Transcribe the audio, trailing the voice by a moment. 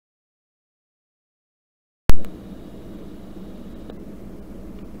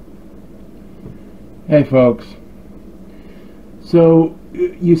Hey folks, so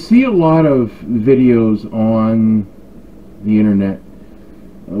you see a lot of videos on the internet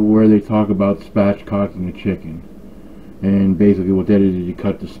where they talk about spatchcocking a chicken, and basically what that is you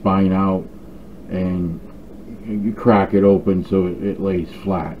cut the spine out and you crack it open so it lays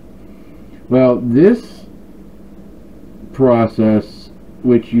flat. Well, this process,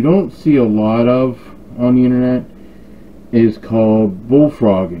 which you don't see a lot of on the internet, is called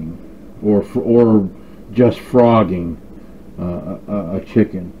bullfrogging or just frogging a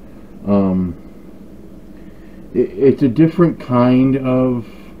chicken. It's a different kind of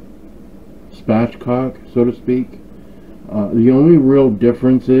spatchcock, so to speak. The only real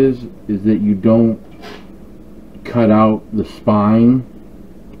difference is that you don't cut out the spine,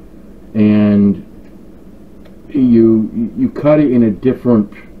 and you cut it in a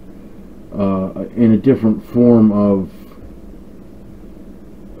different form of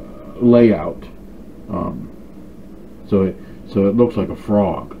layout, so it looks like a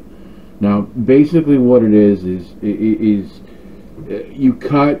frog. Now basically what it is you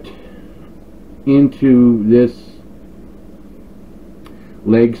cut into this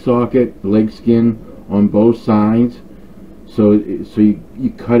leg socket, leg skin on both sides, so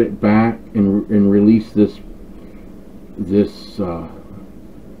you cut it back and release this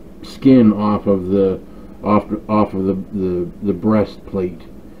skin off of the breastplate,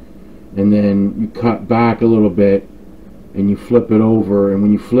 and then you cut back a little bit and you flip it over, and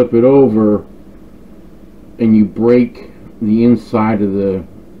when you flip it over and you break the inside of the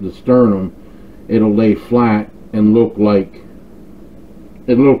sternum, it'll lay flat and look like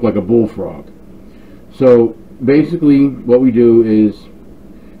a bullfrog. So basically what we do is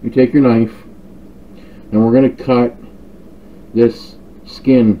you take your knife and we're going to cut this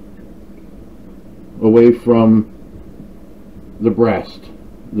skin away from the breast,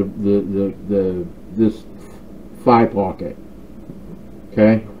 this thigh pocket.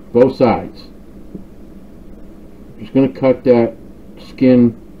 Okay, both sides. Just going to cut that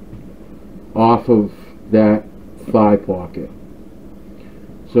skin off of that thigh pocket.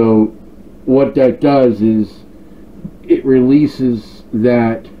 So what that does is it releases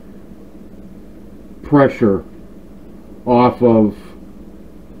that pressure off of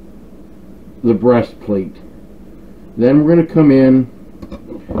the breastplate. Then we're going to come in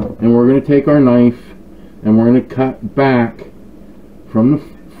and we're going to take our knife and we're going to cut back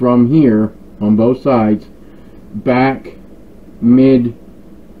from here on both sides, back mid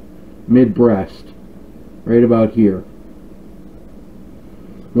breast, right about here.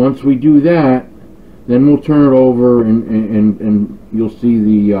 Once we do that, then we'll turn it over and you'll see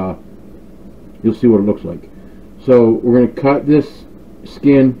what it looks like. So we're going to cut this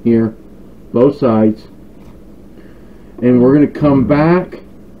skin here, both sides, and we're going to come back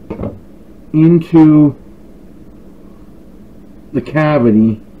into the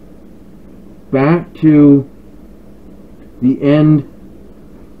cavity, back to the end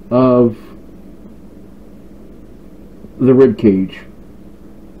of the rib cage,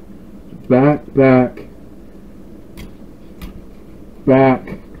 back,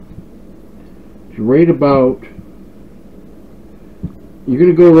 right about, you're going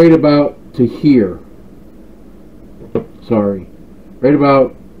to go right about to here, sorry, right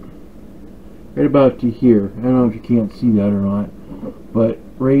about to here. I don't know if you can't see that or not, but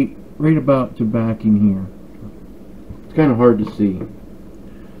right about to back in here. It's kind of hard to see,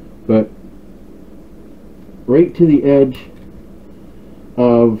 but right to the edge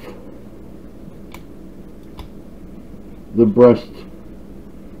of the breast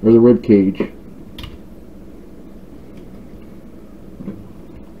or the rib cage.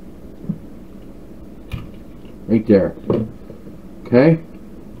 Right there. Okay?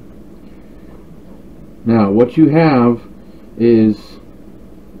 Now what you have is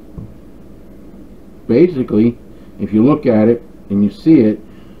basically, if you look at it and you see it,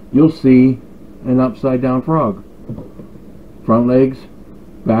 you'll see an upside down frog. Front legs,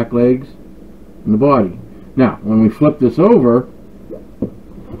 back legs, and the body. Now when we flip this over,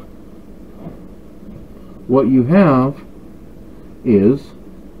 what you have is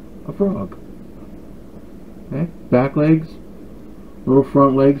a frog. Okay? Back legs, little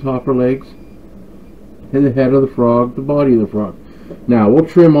front legs, hopper legs, and the head of the frog, the body of the frog. Now we'll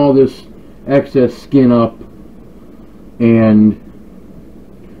trim all this excess skin up, and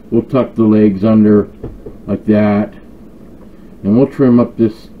we'll tuck the legs under like that, and we'll trim up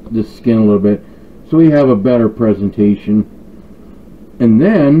this skin a little bit so we have a better presentation. And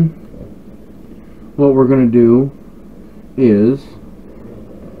then what we're going to do is,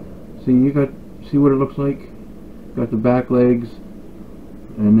 see what it looks like? Got the back legs,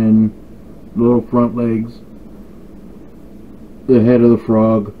 and then little front legs, the head of the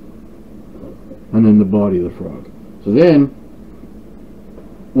frog, and then the body of the frog. So then,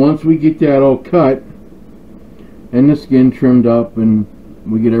 once we get that all cut and the skin trimmed up and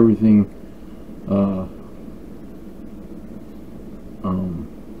we get everything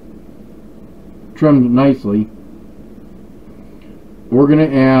trimmed nicely, we're going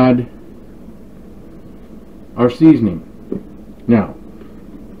to add our seasoning. Now,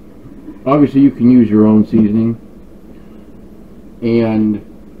 obviously you can use your own seasoning and,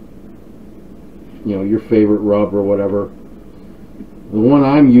 you know, your favorite rub or whatever. The one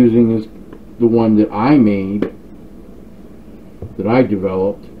I'm using is the one that I made, that I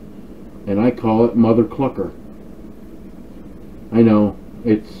developed, and I call it Mother Clucker. I know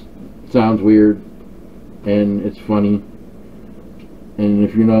it sounds weird and it's funny, and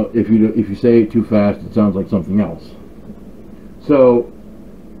if you say it too fast, it sounds like something else. So,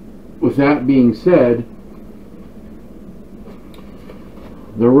 with that being said,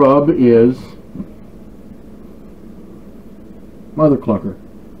 the rub is Mother Clucker.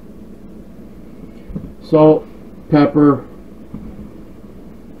 Salt, pepper,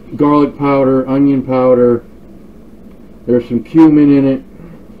 garlic powder, onion powder. There's some cumin in it.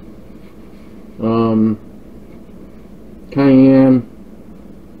 Cayenne.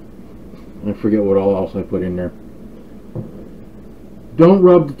 I forget what all else I put in there. Don't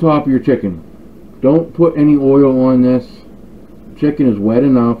rub the top of your chicken. Don't put any oil on this. Chicken is wet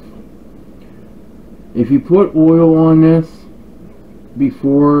enough. If you put oil on this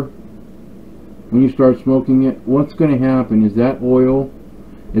before, when you start smoking it, what's going to happen is that oil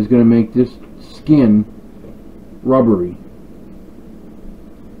is going to make this skin rubbery.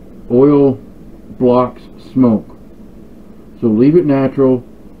 Oil blocks smoke. So leave it natural.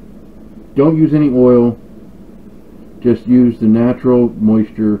 Don't use any oil. Just use the natural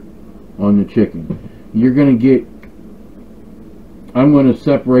moisture on the chicken. You're going to get, I'm going to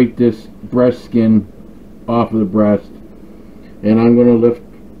separate this breast skin off of the breast, and I'm going to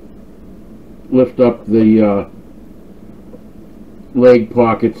lift up the leg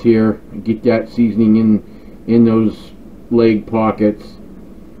pockets here and get that seasoning in those leg pockets,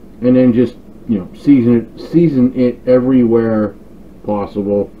 and then just, you know, season it everywhere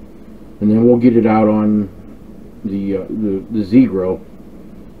possible, and then we'll get it out on the Zgrill.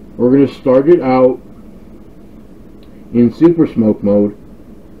 We're going to start it out in super smoke mode,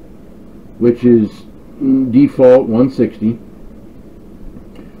 which is default 160.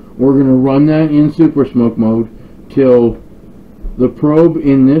 We're going to run that in super smoke mode till the probe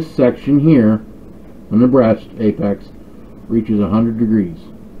in this section here on the breast apex reaches 100 degrees.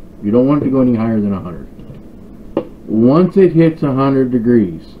 You don't want it to go any higher than 100. Once it hits 100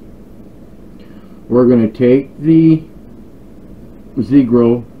 degrees, we're going to take the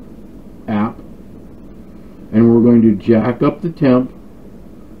Zgrill app and we're going to jack up the temp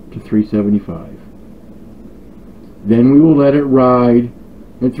to 375. Then we will let it ride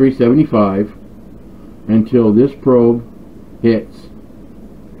at 375 until this probe hits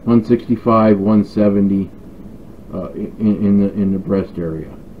 165, 170 in the breast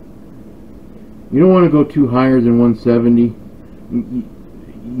area. You don't want to go too higher than 170.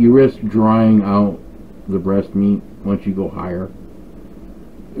 You risk drying out the breast meat once you go higher.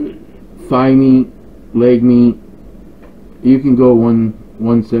 Thigh meat, leg meat, you can go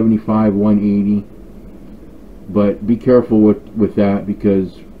 175, 180, but be careful with that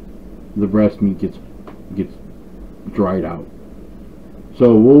because the breast meat gets dried out.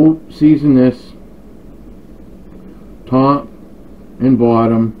 So we'll season this top and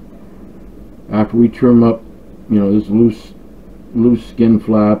bottom after we trim up, you know, this loose skin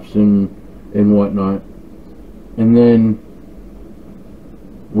flaps and whatnot, and then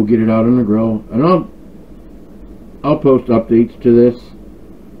we'll get it out on the grill, and I'll post updates to this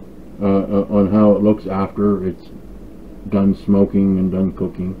on how it looks after it's done smoking and done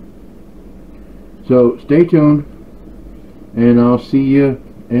cooking. So stay tuned, and I'll see you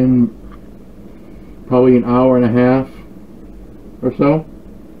in probably an hour and a half or so,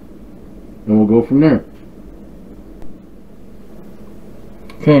 and we'll go from there.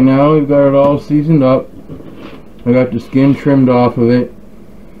 Okay, now we've got it all seasoned up. I got the skin trimmed off of it.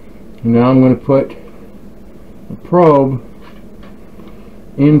 And now I'm going to put a probe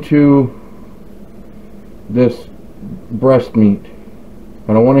into this breast meat.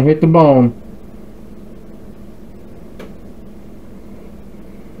 I don't want to hit the bone.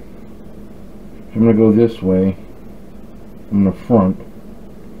 So I'm going to go this way from the front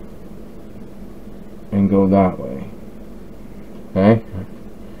and go that way. Okay?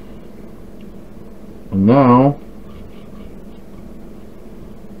 And now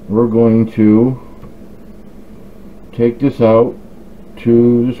we're going to take this out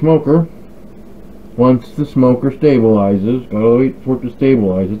to the smoker. Once the smoker stabilizes, gotta wait for it to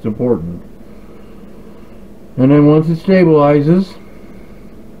stabilize, it's important. And then once it stabilizes,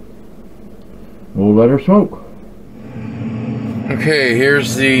 we'll let her smoke. Okay,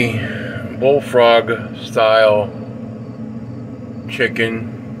 here's the bullfrog style chicken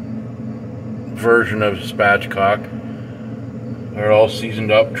version of spatchcock. They're all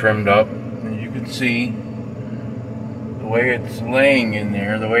seasoned up, trimmed up, and you can see the way it's laying in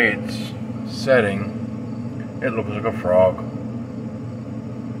there, the way it's setting, it looks like a frog.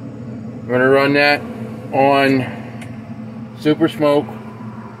 We're going to run that on super smoke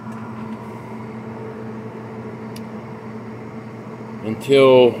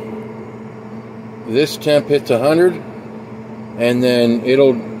until this temp hits 100, and then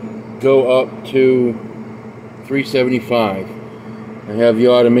it'll go up to 375. I have the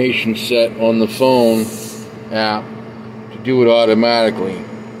automation set on the phone app to do it automatically.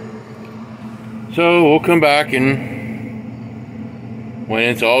 So we'll come back and when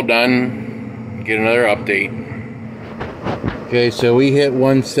it's all done, get another update. Okay, so we hit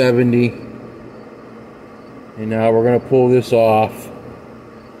 170, and now we're going to pull this off,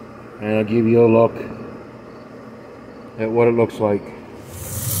 and I'll give you a look at what it looks like.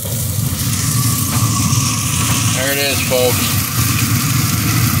 There it is, folks.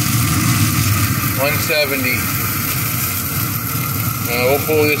 170. We'll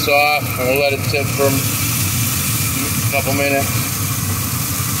pull this off and we'll let it sit for a couple minutes,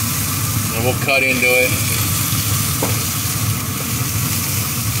 and we'll cut into it.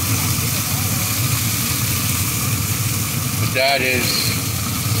 But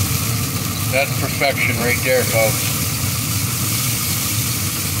that's perfection right there, folks.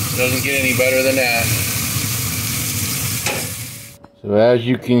 Doesn't get any better than that. So as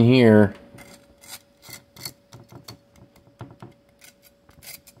you can hear,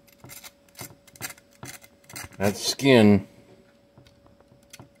 that skin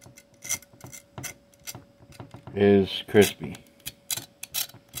is crispy.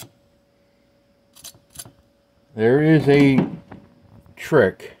 There is a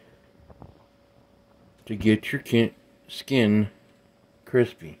trick to get your skin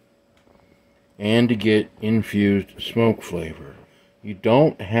crispy and to get infused smoke flavor. You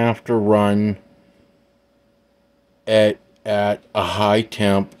don't have to run at a high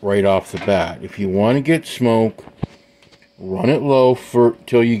temp right off the bat. If you want to get smoke, run it low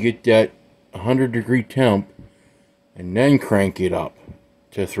till you get that 100-degree temp, and then crank it up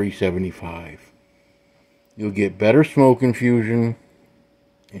to 375. You'll get better smoke infusion,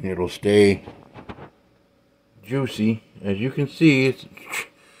 and it'll stay juicy. As you can see,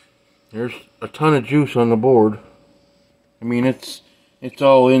 there's a ton of juice on the board. I mean, it's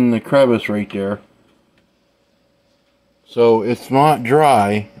all in the crevice right there. So it's not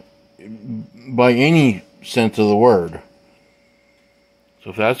dry by any sense of the word. So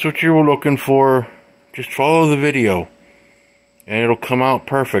if that's what you were looking for, just follow the video and it'll come out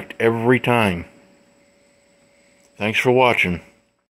perfect every time. Thanks for watching.